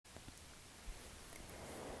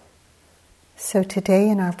So today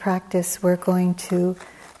in our practice we're going to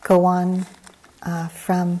go on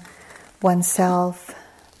from oneself,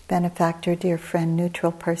 benefactor, dear friend,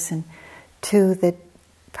 neutral person, to the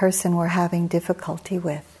person we're having difficulty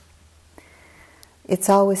with. It's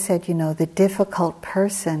always said, the difficult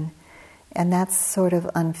person, and that's sort of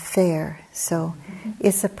unfair. So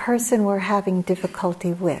it's a person we're having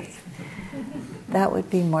difficulty with. That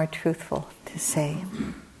would be more truthful to say,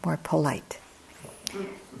 more polite.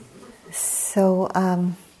 So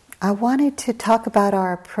I wanted to talk about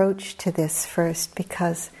our approach to this first,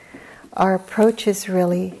 because our approach is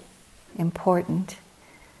really important.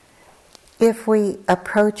 If we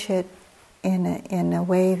approach it in a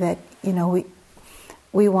way that,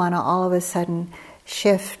 we want to all of a sudden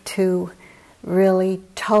shift to really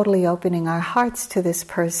totally opening our hearts to this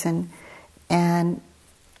person and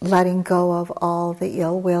letting go of all the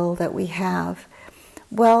ill will that we have,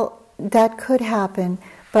 well, that could happen,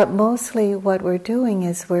 but mostly what we're doing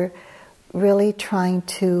is we're really trying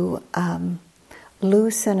to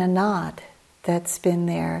loosen a knot that's been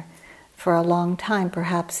there for a long time,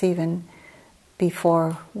 perhaps even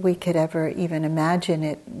before we could ever even imagine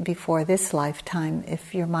it, before this lifetime,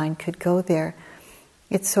 if your mind could go there.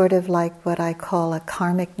 It's sort of like what I call a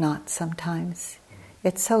karmic knot sometimes.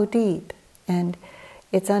 It's so deep and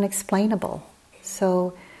it's unexplainable.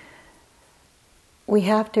 So we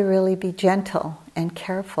have to really be gentle and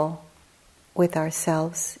careful with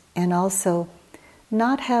ourselves, and also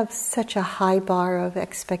not have such a high bar of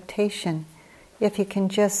expectation. If you can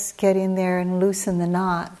just get in there and loosen the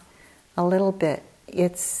knot a little bit,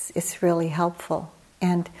 it's really helpful.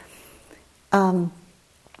 And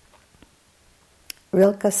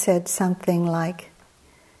Rilke said something like,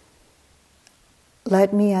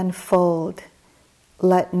 "Let me unfold,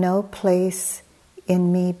 let no place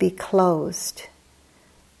in me be closed,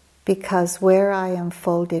 because where I am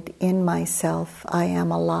folded in myself, I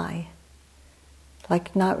am a lie."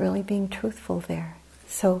 Like not really being truthful there.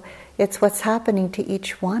 So it's what's happening to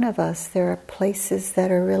each one of us. There are places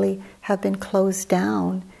that are really have been closed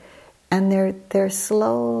down, and they're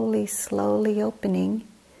slowly opening.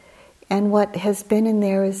 And what has been in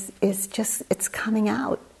there is just, it's coming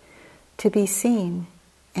out to be seen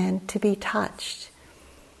and to be touched.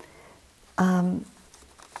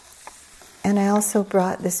 And I also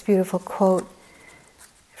brought this beautiful quote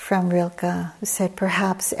from Rilke, who said,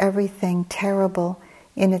 "Perhaps everything terrible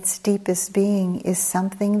in its deepest being is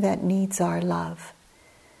something that needs our love."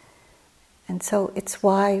 And so it's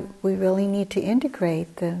why we really need to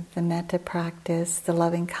integrate the metta practice, the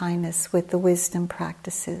loving kindness, with the wisdom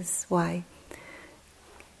practices. Why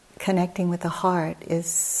connecting with the heart is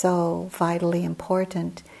so vitally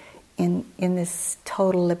important in this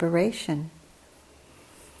total liberation.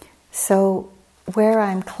 So where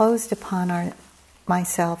I'm closed upon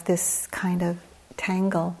myself, this kind of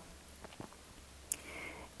tangle,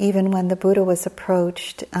 even when the Buddha was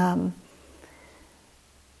approached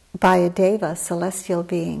by a deva, celestial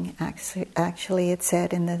being, actually it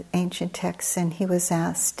said in the ancient texts, and he was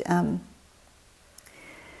asked,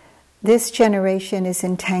 "This generation is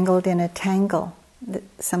entangled in a tangle."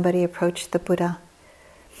 Somebody approached the Buddha.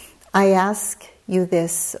 "I ask you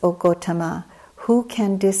this, O Gautama, who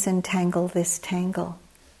can disentangle this tangle?"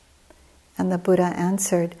 And the Buddha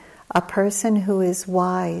answered, "A person who is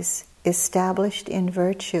wise, established in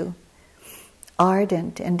virtue,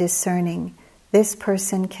 ardent and discerning, this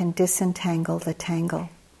person can disentangle the tangle."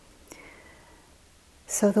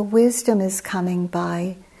 So the wisdom is coming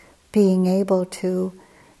by being able to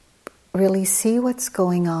really see what's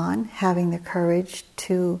going on, having the courage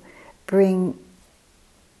to bring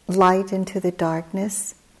light into the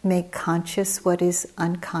darkness, make conscious what is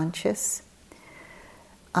unconscious,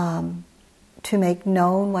 to make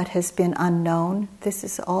known what has been unknown. This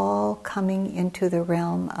is all coming into the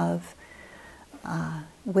realm of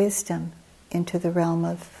wisdom, into the realm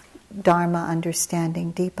of Dharma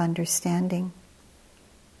understanding, deep understanding.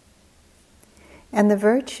 And the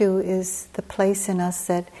virtue is the place in us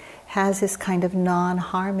that has this kind of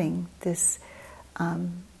non-harming, this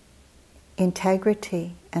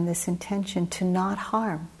integrity and this intention to not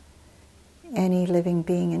harm any living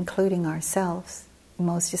being, including ourselves,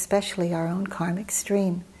 most especially our own karmic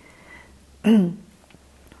stream.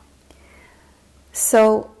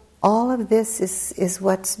 So all of this is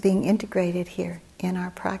what's being integrated here in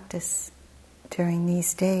our practice during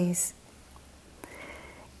these days.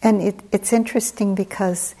 And it's interesting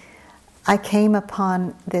because I came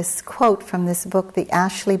upon this quote from this book, the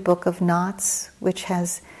Ashley Book of Knots, which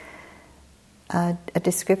has a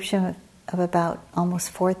description of about almost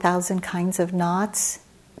 4,000 kinds of knots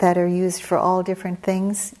that are used for all different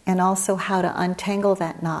things, and also how to untangle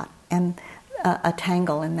that knot. And a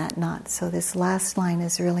tangle in that knot. So this last line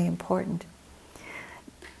is really important.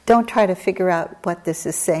 Don't try to figure out what this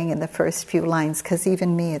is saying in the first few lines, because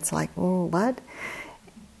even me, it's like, ooh, what?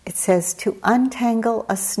 It says, to untangle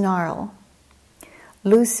a snarl,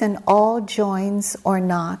 loosen all joins or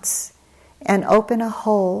knots, and open a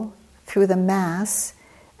hole through the mass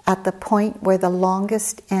at the point where the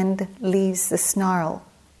longest end leaves the snarl.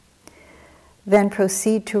 Then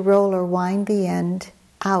proceed to roll or wind the end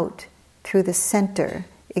out through the center,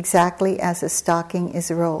 exactly as a stocking is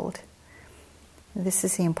rolled. This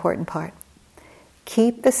is the important part.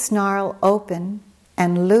 Keep the snarl open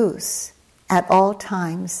and loose at all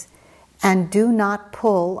times, and do not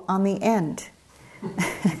pull on the end.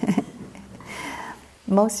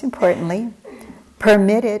 Most importantly,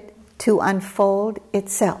 permit it to unfold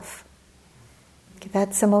itself.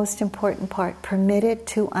 That's the most important part. Permit it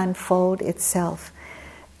to unfold itself.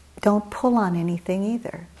 Don't pull on anything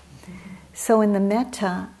either. So in the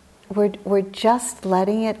metta, we're just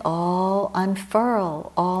letting it all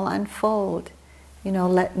unfurl, all unfold.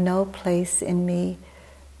 Let no place in me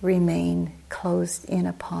remain closed in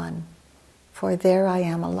upon. For there I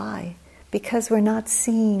am a lie. Because we're not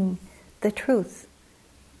seeing the truth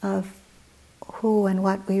of who and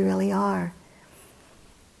what we really are.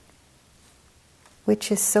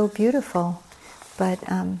 Which is so beautiful. But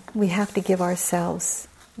we have to give ourselves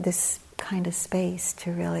this kind of space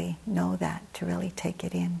to really know that, to really take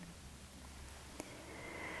it in.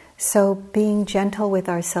 So being gentle with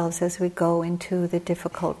ourselves as we go into the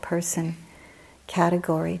difficult person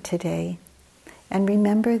category today. And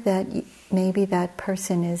remember that maybe that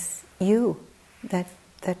person is you, that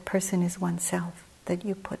person is oneself that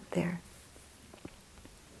you put there.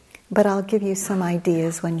 But I'll give you some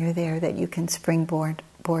ideas when you're there that you can springboard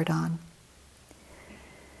on.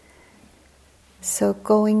 So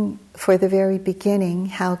going for the very beginning,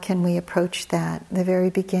 how can we approach that? The very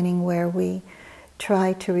beginning where we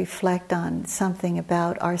try to reflect on something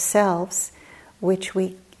about ourselves which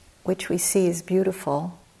we see as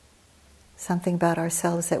beautiful, something about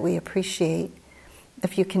ourselves that we appreciate.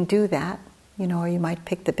 If you can do that, or you might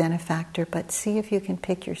pick the benefactor, but see if you can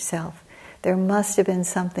pick yourself. There must have been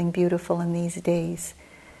something beautiful in these days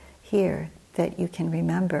here that you can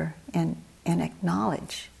remember and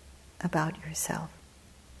acknowledge about yourself.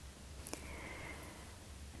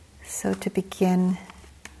 So to begin,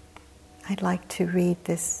 I'd like to read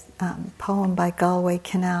this poem by Galway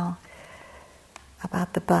Canal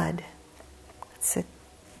about the bud.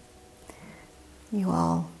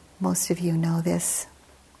 Most of you know this.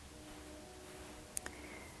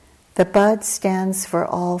 The bud stands for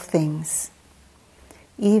all things,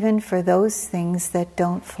 even for those things that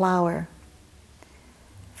don't flower.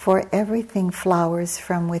 For everything flowers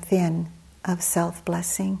from within of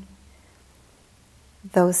self-blessing,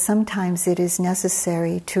 though sometimes it is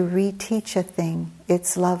necessary to reteach a thing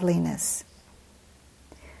its loveliness,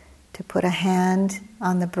 to put a hand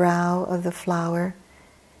on the brow of the flower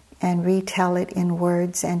and retell it in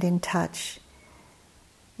words and in touch.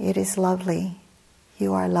 It is lovely,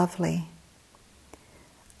 you are lovely,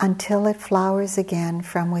 until it flowers again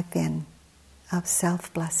from within of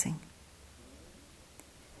self-blessing.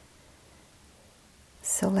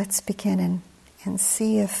 So let's begin and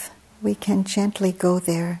see if we can gently go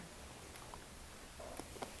there.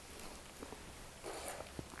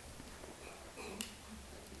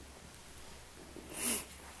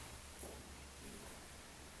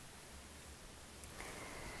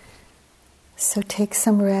 So take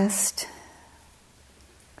some rest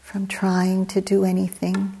from trying to do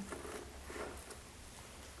anything,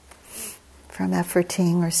 from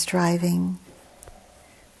efforting or striving.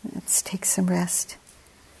 Let's take some rest.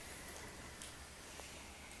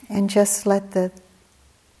 And just let the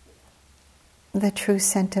true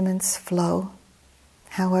sentiments flow,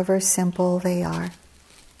 however simple they are.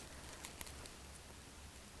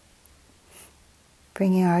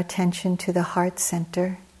 Bringing our attention to the heart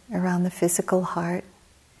center, around the physical heart,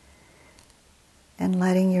 and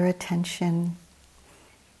letting your attention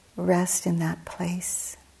rest in that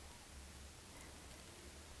place.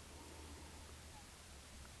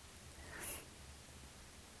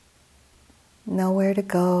 Nowhere to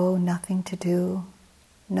go, nothing to do,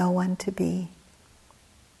 no one to be.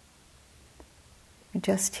 We're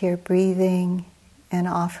just here breathing and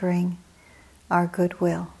offering our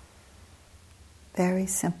goodwill. Very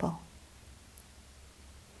simple.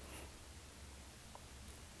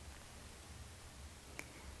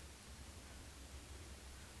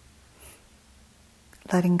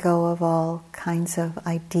 Letting go of all kinds of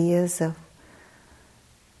ideas of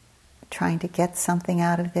trying to get something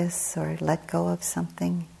out of this or let go of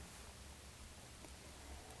something.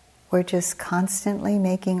 we're just constantly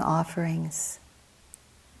making offerings,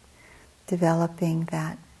 developing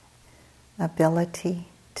that ability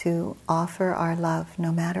to offer our love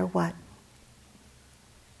no matter what,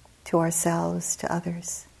 to ourselves, to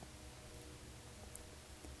others.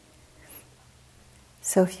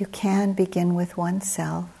 So if you can begin with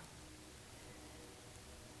oneself,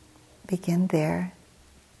 begin there,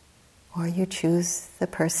 or you choose the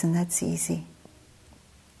person that's easy.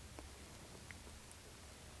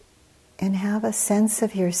 And have a sense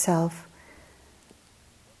of yourself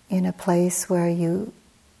in a place where you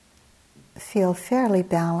feel fairly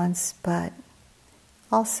balanced, but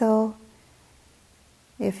also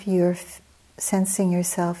if you're sensing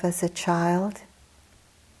yourself as a child,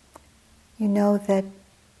 you know that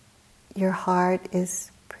your heart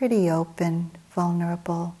is pretty open,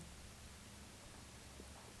 vulnerable,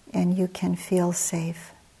 and you can feel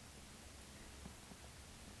safe.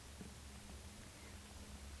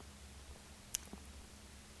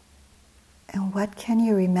 And what can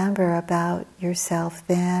you remember about yourself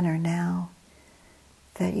then or now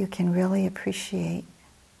that you can really appreciate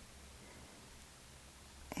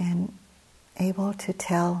and able to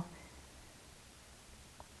tell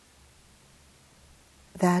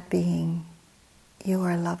that being, you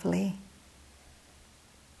are lovely?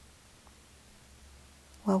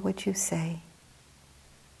 What would you say?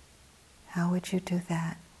 How would you do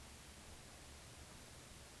that?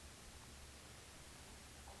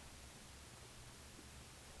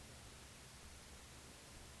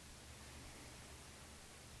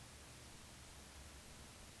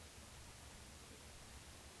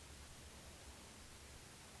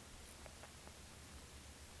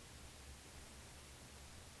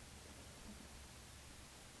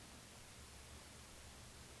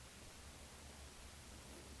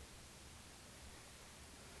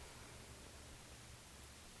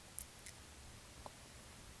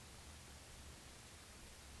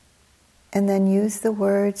 And then use the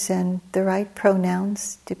words and the right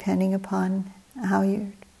pronouns depending upon how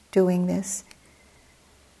you're doing this.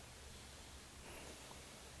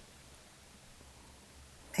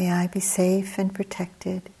 May I be safe and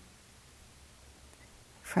protected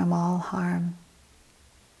from all harm,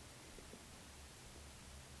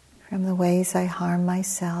 from the ways I harm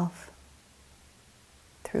myself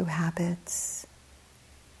through habits.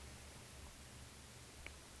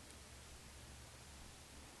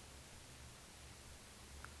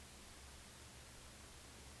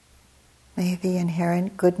 May the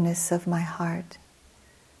inherent goodness of my heart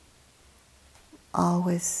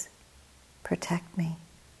always protect me.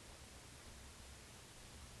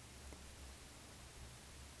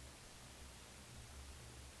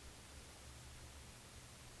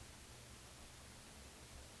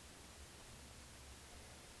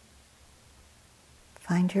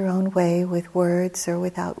 Find your own way with words or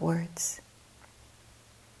without words.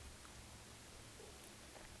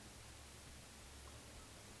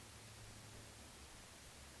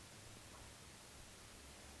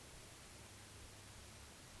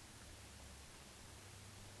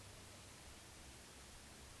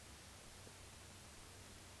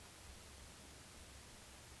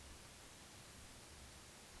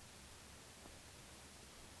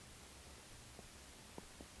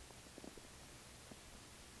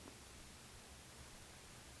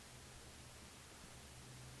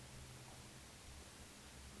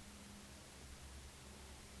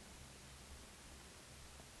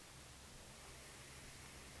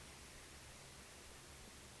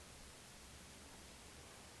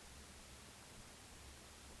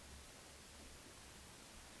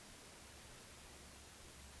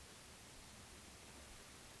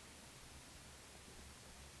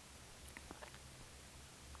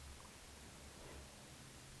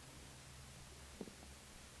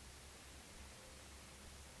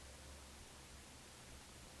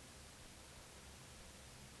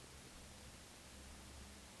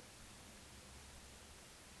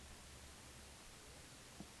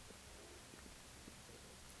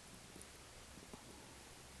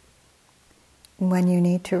 And when you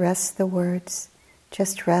need to rest the words,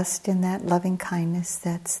 just rest in that loving kindness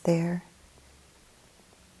that's there,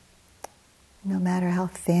 no matter how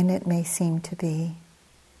thin it may seem to be.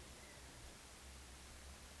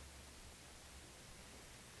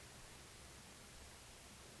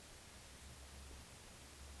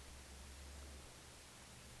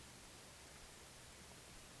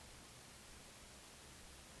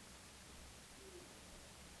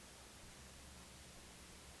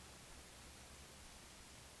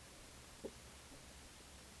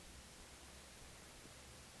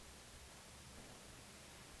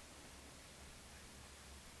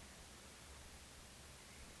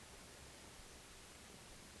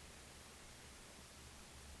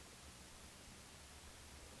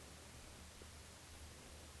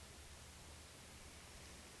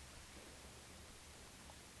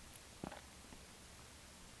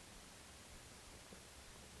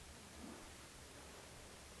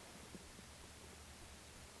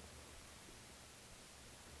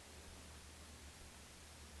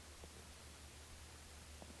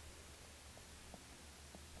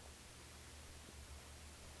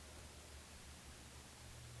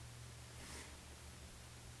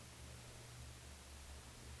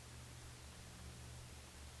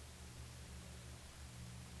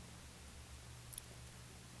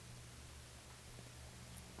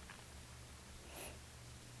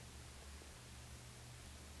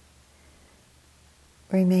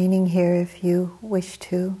 remaining here if you wish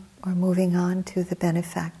to, or moving on to the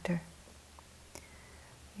benefactor.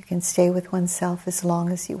 You can stay with oneself as long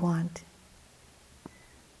as you want.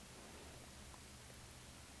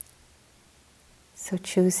 So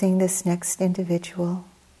choosing this next individual,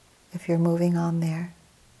 if you're moving on there.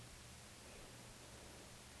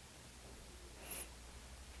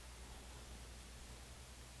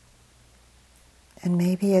 And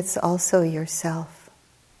maybe it's also yourself.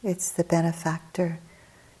 It's the benefactor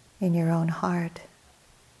in your own heart.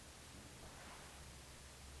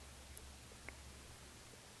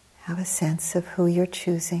 Have a sense of who you're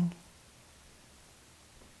choosing.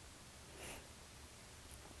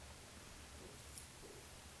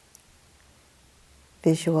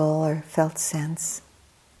 Visual or felt sense.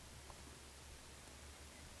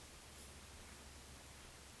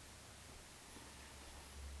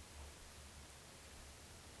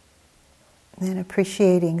 And then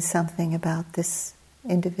appreciating something about this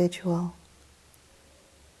individual.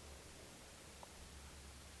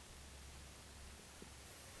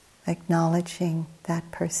 Acknowledging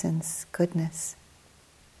that person's goodness.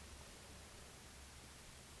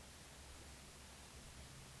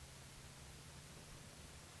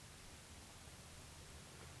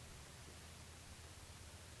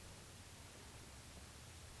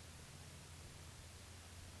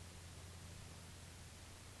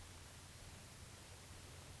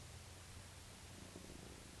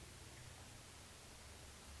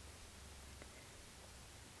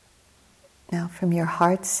 Now from your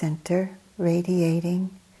heart center, radiating,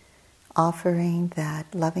 offering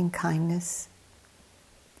that loving kindness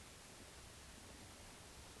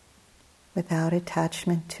without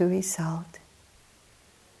attachment to result.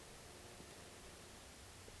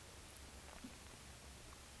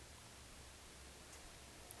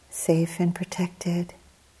 Safe and protected,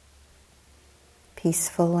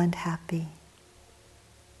 peaceful and happy.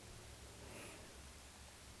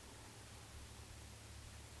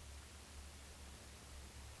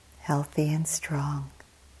 Healthy and strong.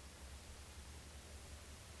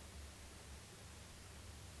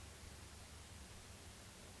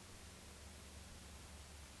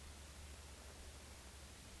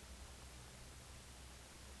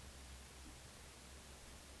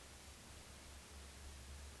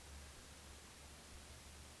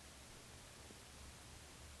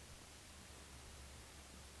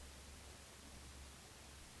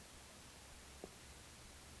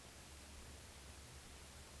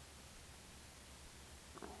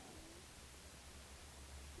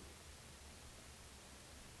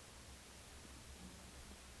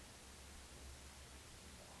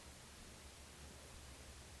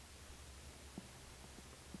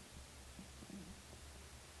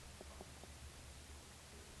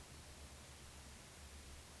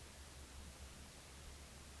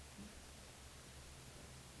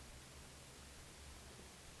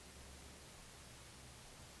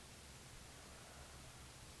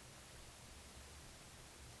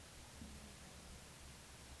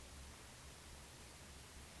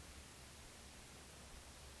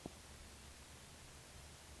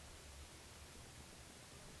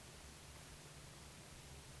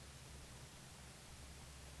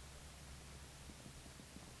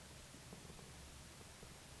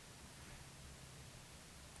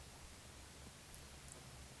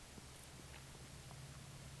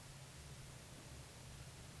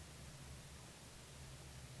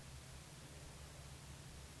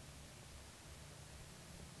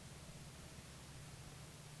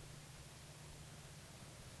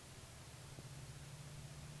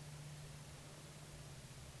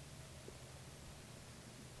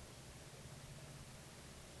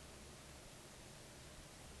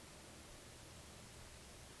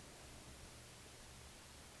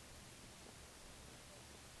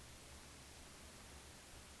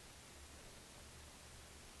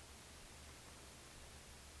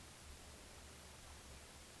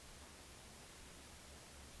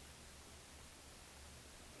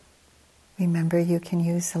 Remember, you can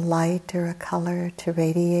use a light or a color to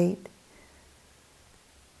radiate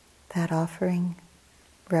that offering,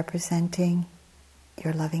 representing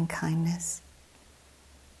your loving kindness.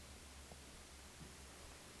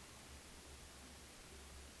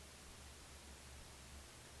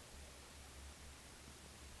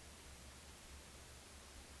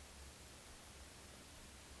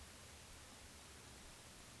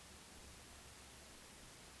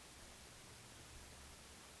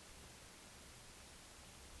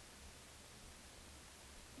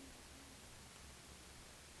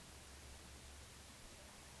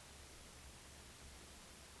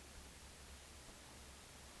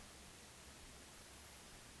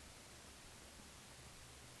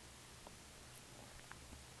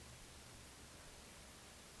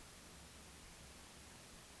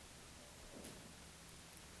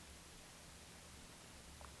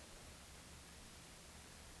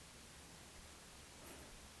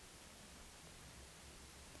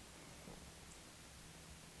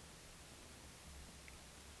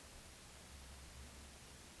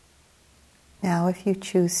 Now, if you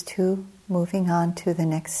choose to, moving on to the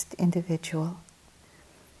next individual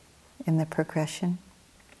in the progression.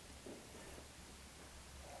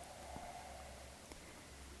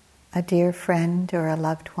 A dear friend or a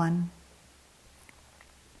loved one.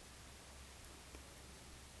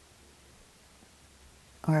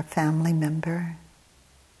 Or a family member.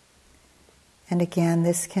 And again,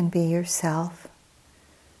 this can be yourself,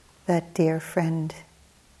 that dear friend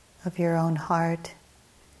of your own heart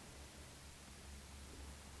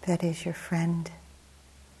that is your friend.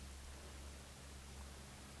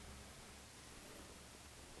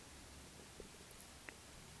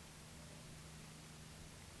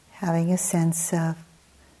 Having a sense of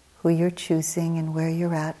who you're choosing and where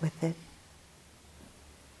you're at with it.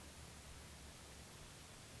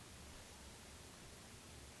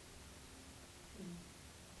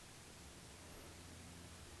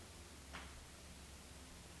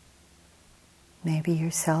 Maybe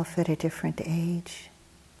yourself at a different age.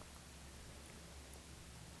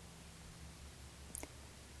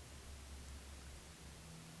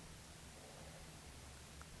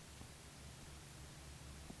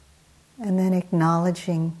 And then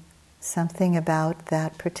acknowledging something about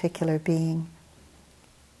that particular being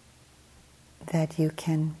that you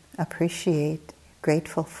can appreciate,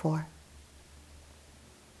 grateful for.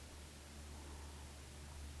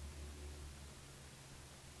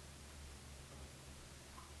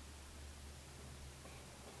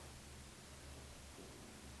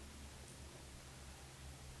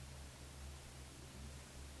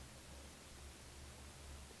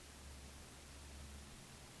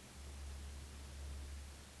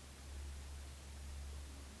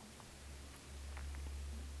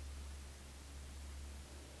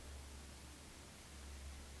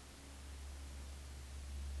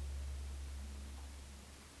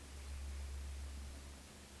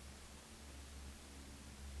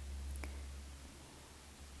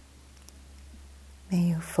 May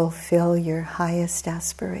you fulfill your highest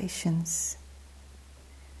aspirations.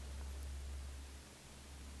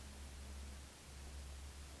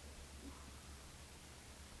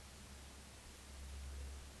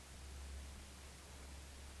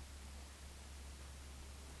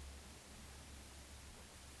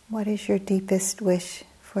 What is your deepest wish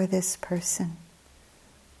for this person?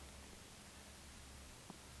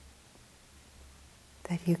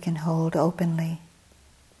 That you can hold openly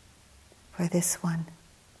for this one.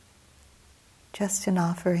 Just an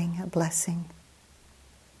offering, a blessing.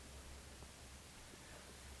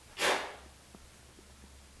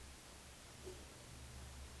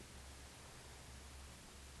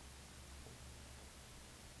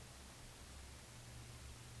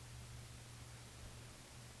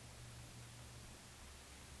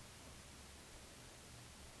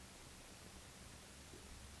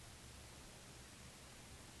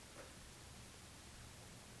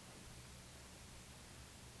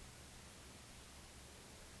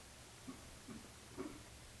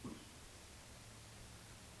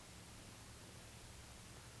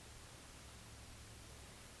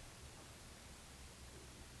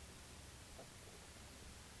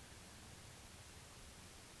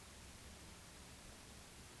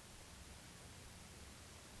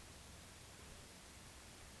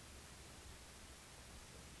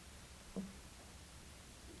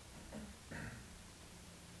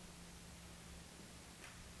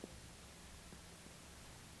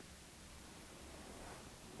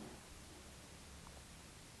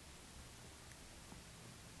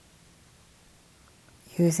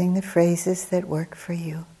 Using the phrases that work for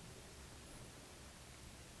you.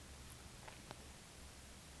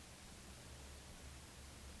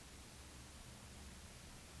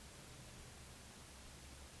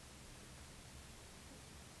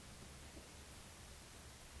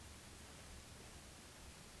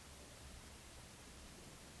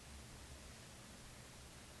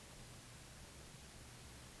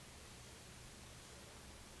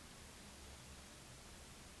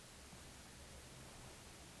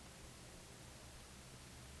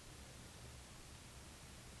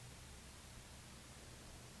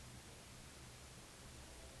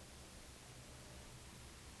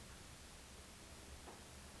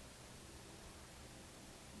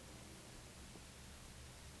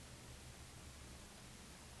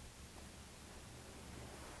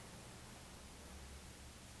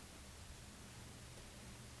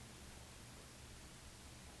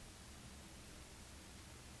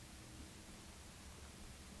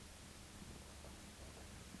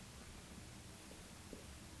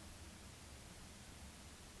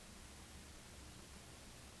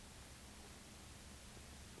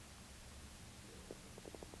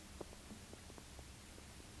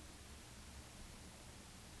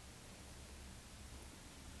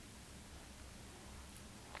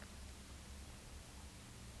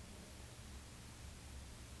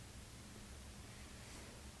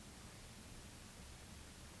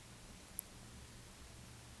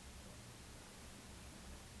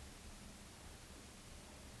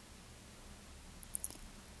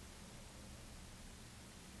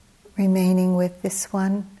 remaining with this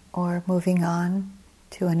one or moving on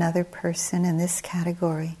to another person in this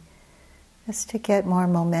category, just to get more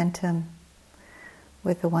momentum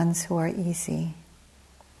with the ones who are easy.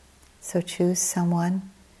 So choose someone,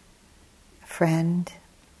 a friend,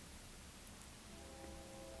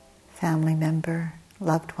 family member,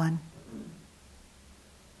 loved one,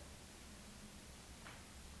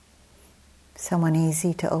 someone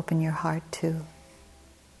easy to open your heart to.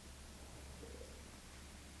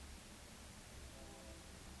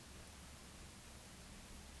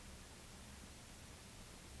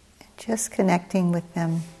 Just connecting with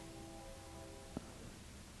them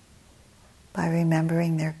by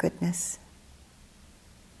remembering their goodness.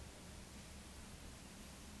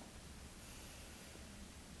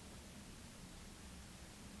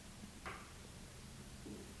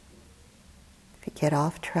 If you get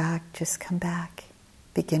off track, just come back,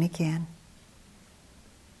 begin again.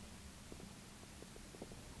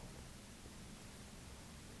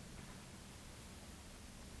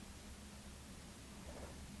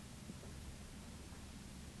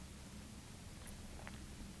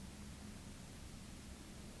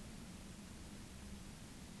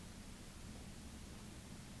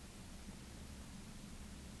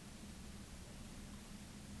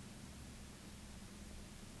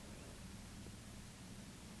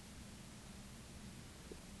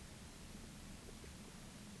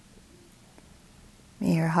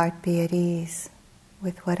 May your heart be at ease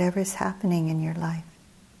with whatever's happening in your life.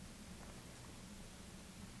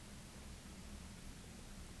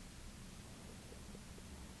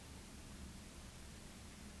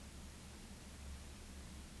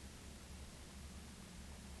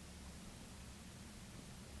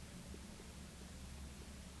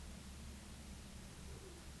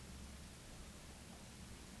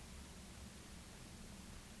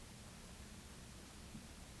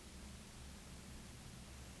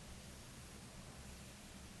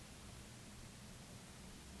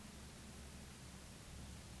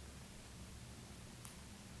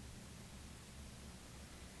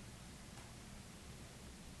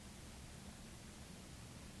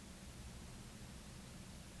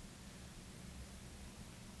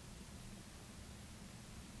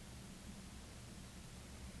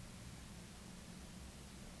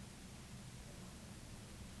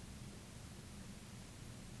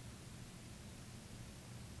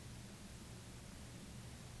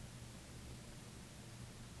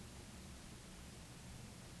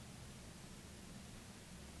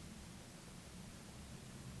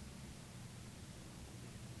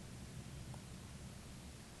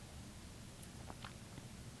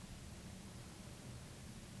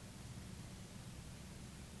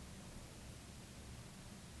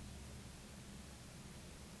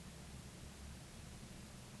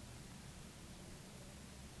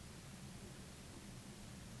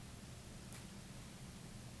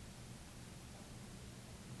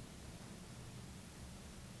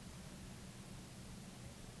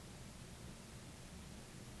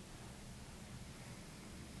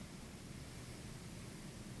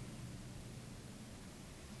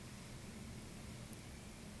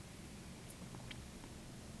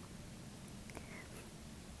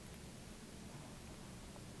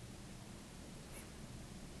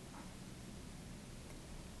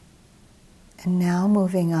 And now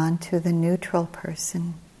moving on to the neutral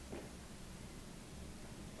person.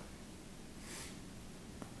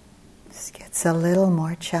 This gets a little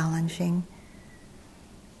more challenging.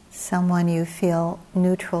 Someone you feel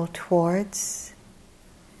neutral towards.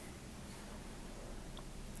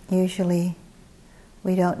 Usually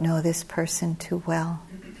we don't know this person too well.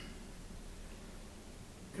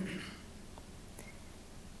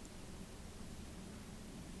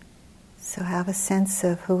 So have a sense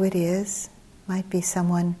of who it is. Might be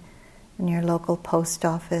someone in your local post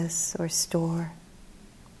office or store,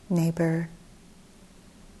 neighbor,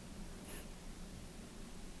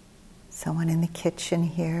 someone in the kitchen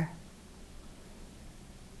here.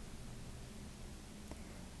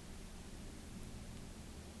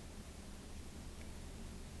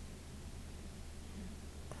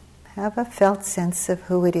 Have a felt sense of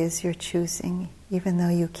who it is you're choosing, even though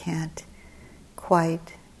you can't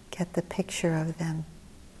quite get the picture of them.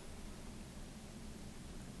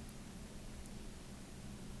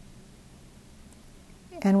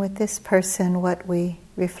 And with this person, what we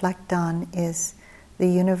reflect on is the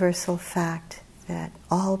universal fact that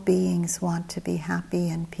all beings want to be happy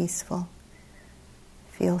and peaceful,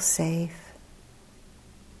 feel safe.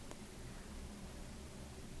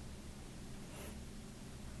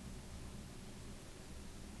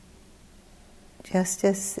 Just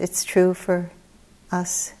as it's true for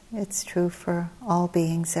us, it's true for all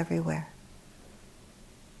beings everywhere.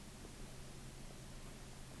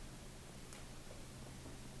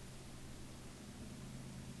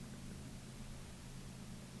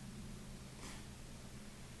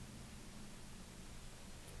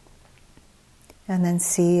 And then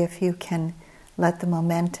see if you can let the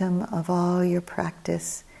momentum of all your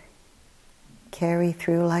practice carry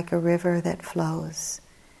through like a river that flows,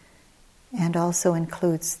 and also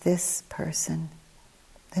includes this person,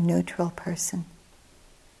 the neutral person.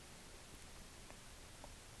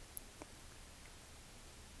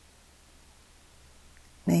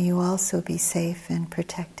 May you also be safe and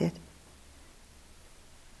protected.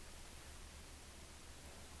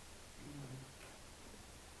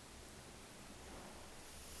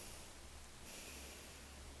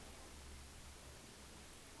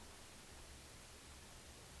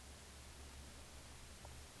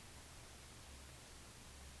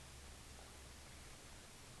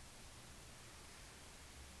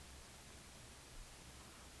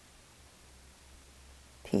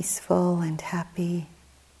 Peaceful and happy,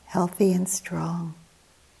 healthy and strong.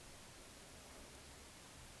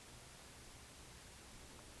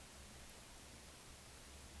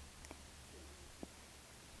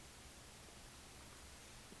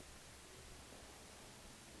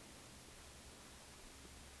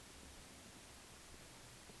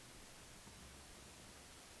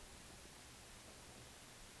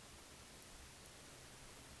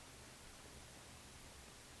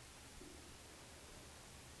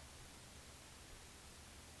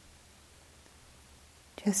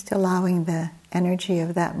 Just allowing the energy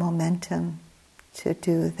of that momentum to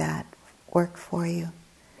do that work for you,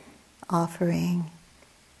 offering.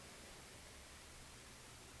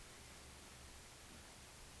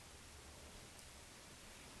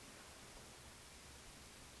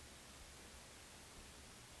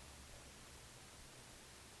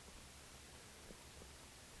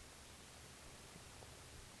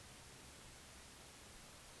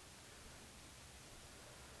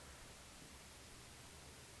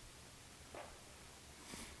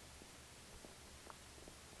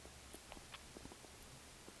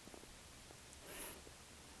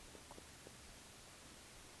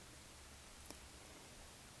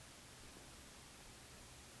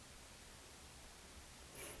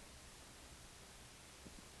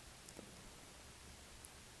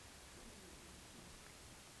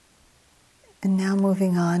 And now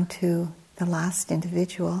moving on to the last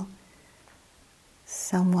individual,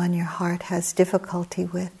 someone your heart has difficulty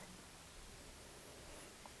with.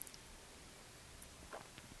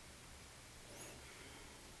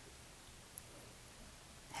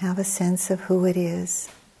 Have a sense of who it is.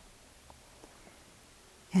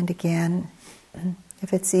 And again,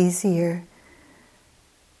 if it's easier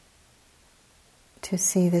to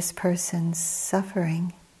see this person's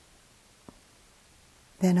suffering,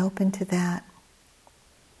 then open to that.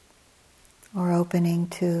 Or opening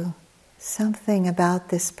to something about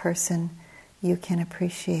this person you can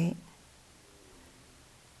appreciate.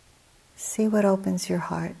 See what opens your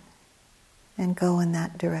heart and go in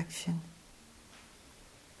that direction.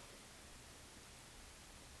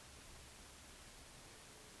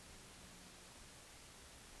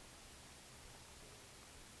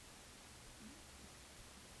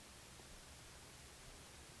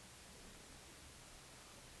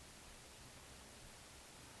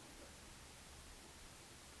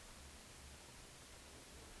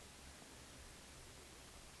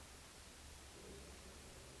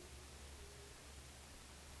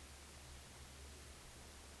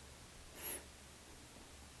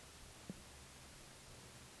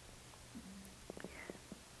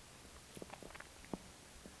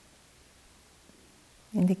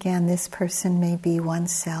 And again, this person may be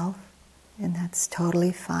oneself, and that's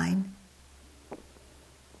totally fine.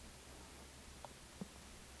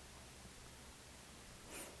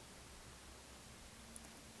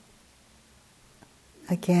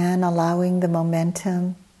 Again, allowing the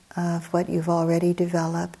momentum of what you've already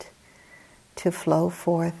developed to flow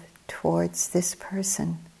forth towards this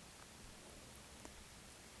person.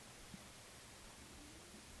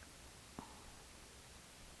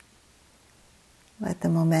 Let the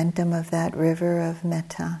momentum of that river of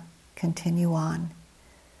metta continue on,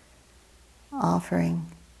 offering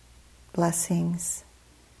blessings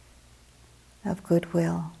of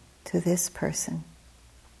goodwill to this person.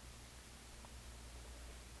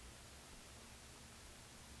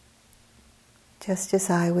 Just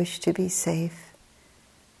as I wish to be safe,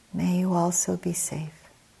 may you also be safe.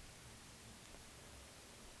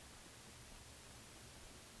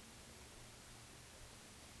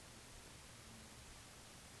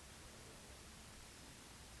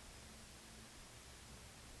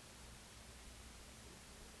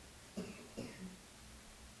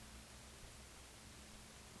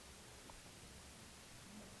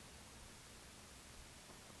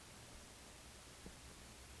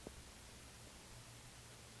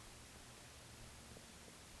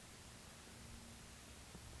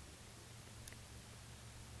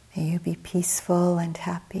 May you be peaceful and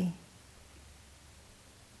happy.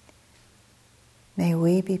 May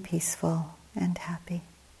we be peaceful and happy.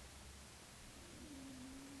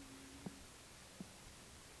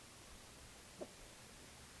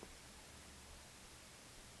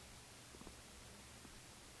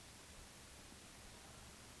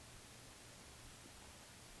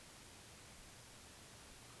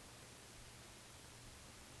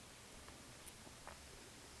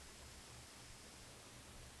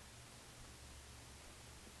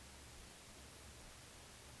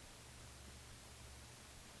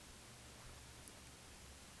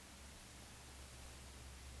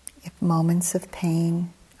 If moments of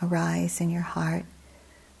pain arise in your heart,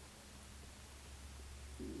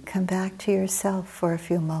 come back to yourself for a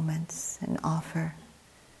few moments and offer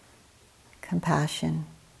compassion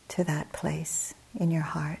to that place in your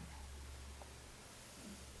heart.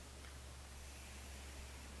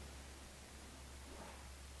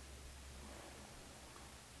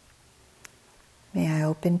 May I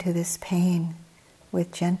open to this pain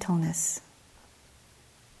with gentleness.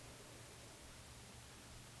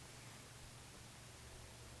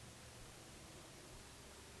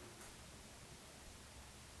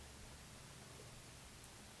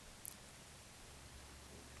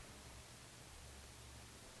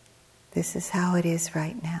 This is how it is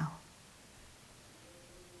right now.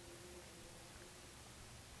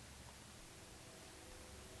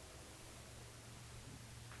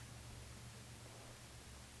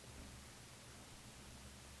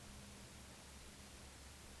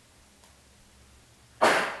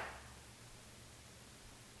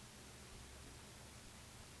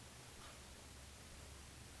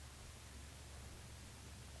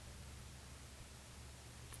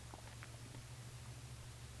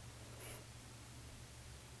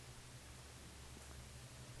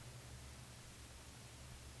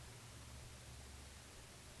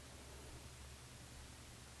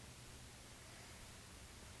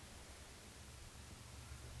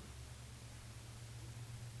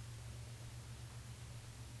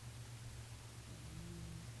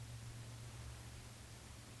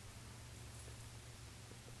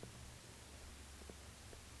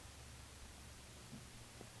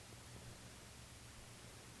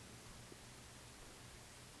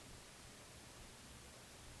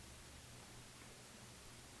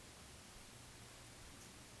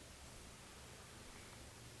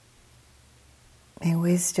 May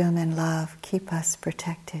wisdom and love keep us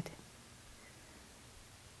protected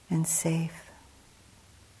and safe.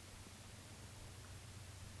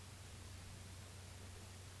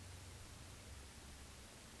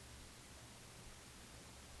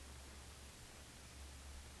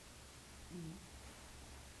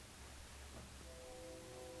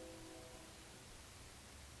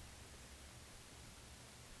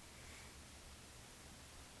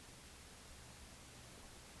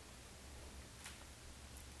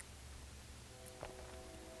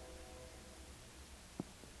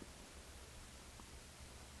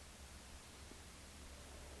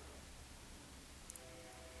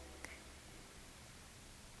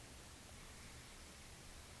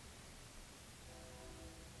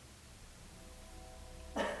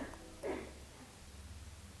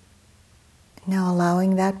 Now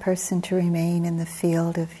allowing that person to remain in the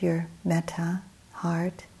field of your metta,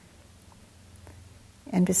 heart,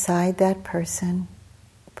 and beside that person,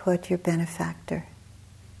 put your benefactor.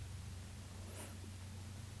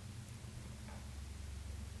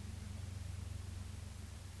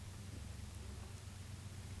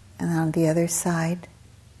 And on the other side,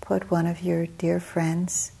 put one of your dear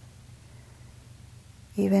friends,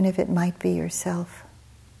 even if it might be yourself,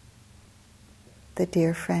 the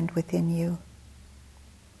dear friend within you.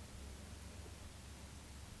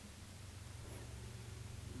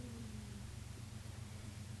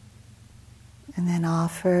 And then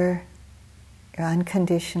offer your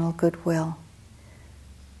unconditional goodwill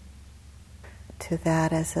to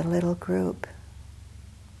that as a little group.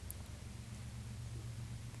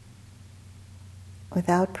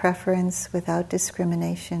 Without preference, without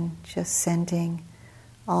discrimination, just sending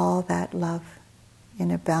all that love in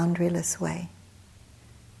a boundaryless way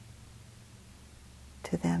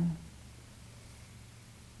to them.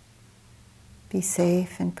 Be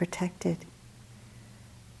safe and protected.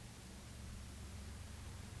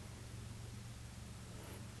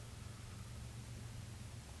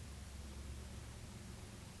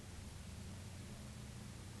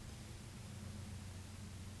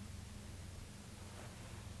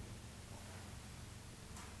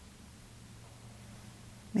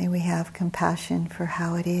 May we have compassion for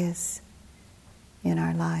how it is in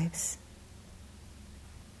our lives.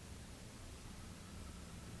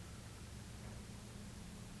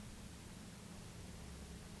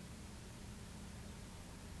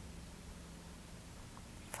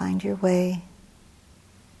 Find your way.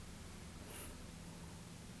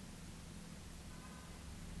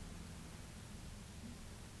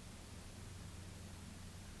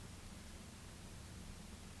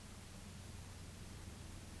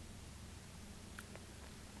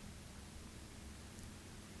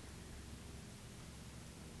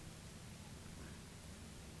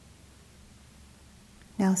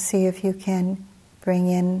 Now see if you can bring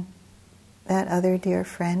in that other dear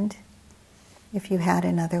friend, if you had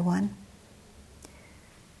another one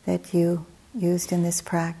that you used in this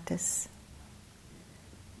practice,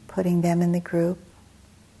 putting them in the group.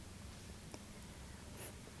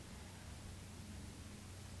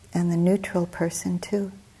 And the neutral person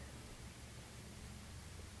too.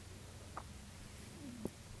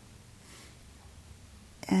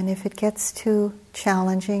 And if it gets too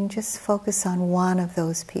challenging, just focus on one of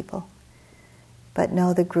those people. But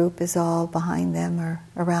know the group is all behind them or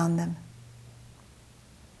around them.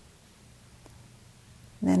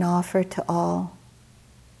 And then offer to all.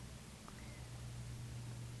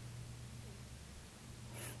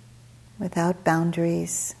 Without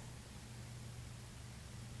boundaries.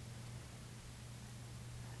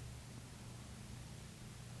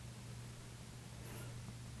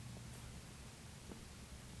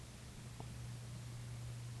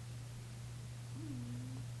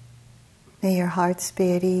 May your hearts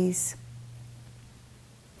be at ease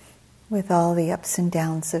with all the ups and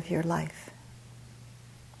downs of your life.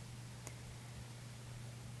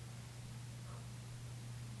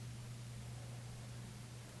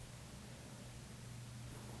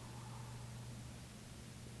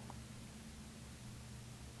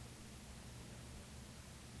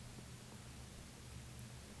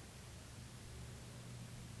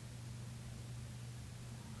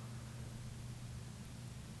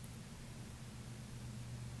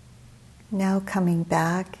 Now coming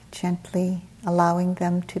back gently, allowing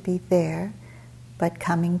them to be there, but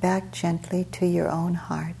coming back gently to your own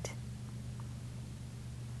heart.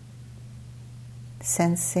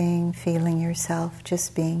 Sensing, feeling yourself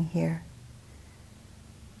just being here.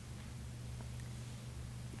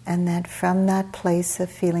 And that from that place of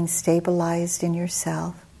feeling stabilized in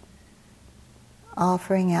yourself,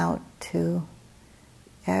 offering out to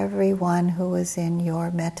everyone who was in your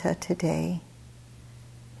metta today,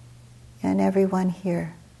 and everyone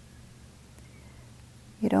here.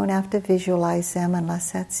 You don't have to visualize them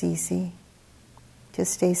unless that's easy.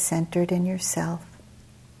 Just stay centered in yourself.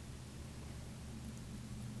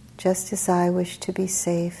 Just as I wish to be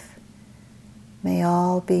safe, may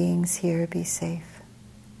all beings here be safe.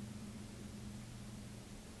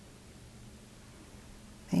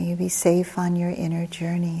 May you be safe on your inner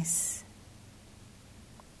journeys.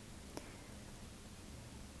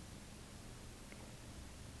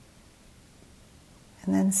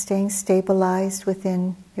 And then staying stabilized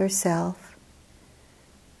within yourself,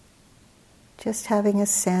 just having a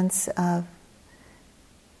sense of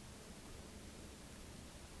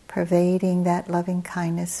pervading that loving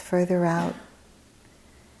kindness further out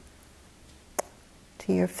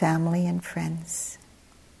to your family and friends.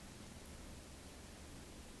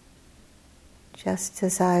 Just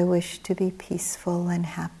as I wish to be peaceful and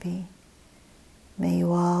happy, may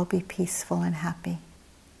you all be peaceful and happy.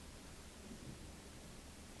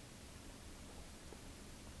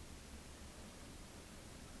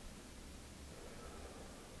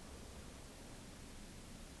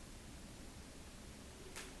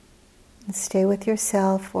 And stay with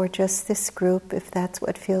yourself or just this group if that's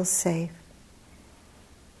what feels safe.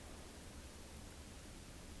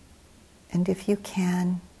 And if you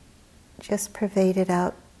can, just pervade it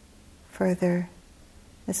out further,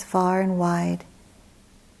 as far and wide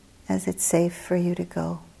as it's safe for you to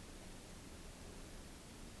go.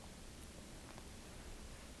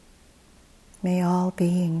 May all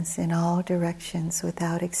beings in all directions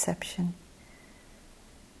without exception,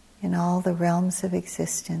 in all the realms of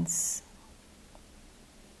existence,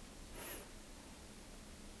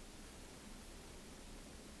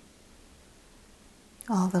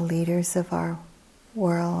 all the leaders of our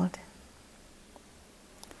world,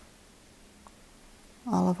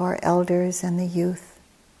 all of our elders and the youth,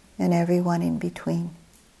 and everyone in between.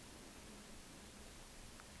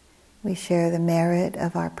 We share the merit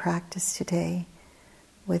of our practice today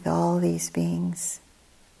with all these beings.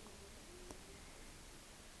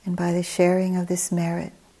 And by the sharing of this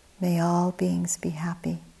merit, may all beings be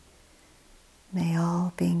happy. May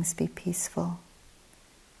all beings be peaceful.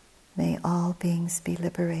 May all beings be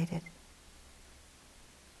liberated.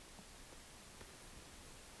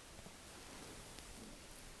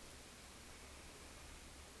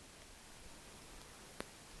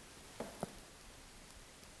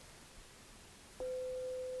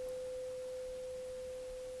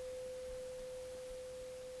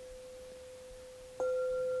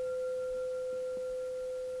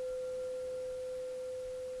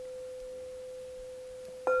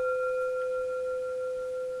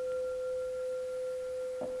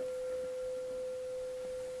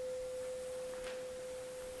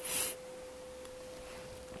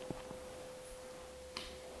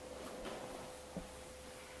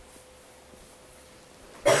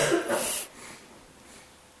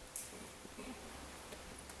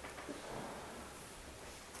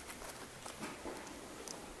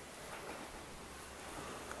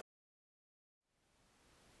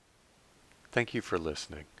 Thank you for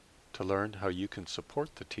listening. To learn how you can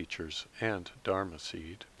support the teachers and Dharma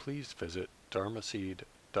Seed, please visit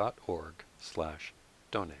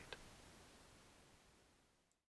dharmaseed.org/donate.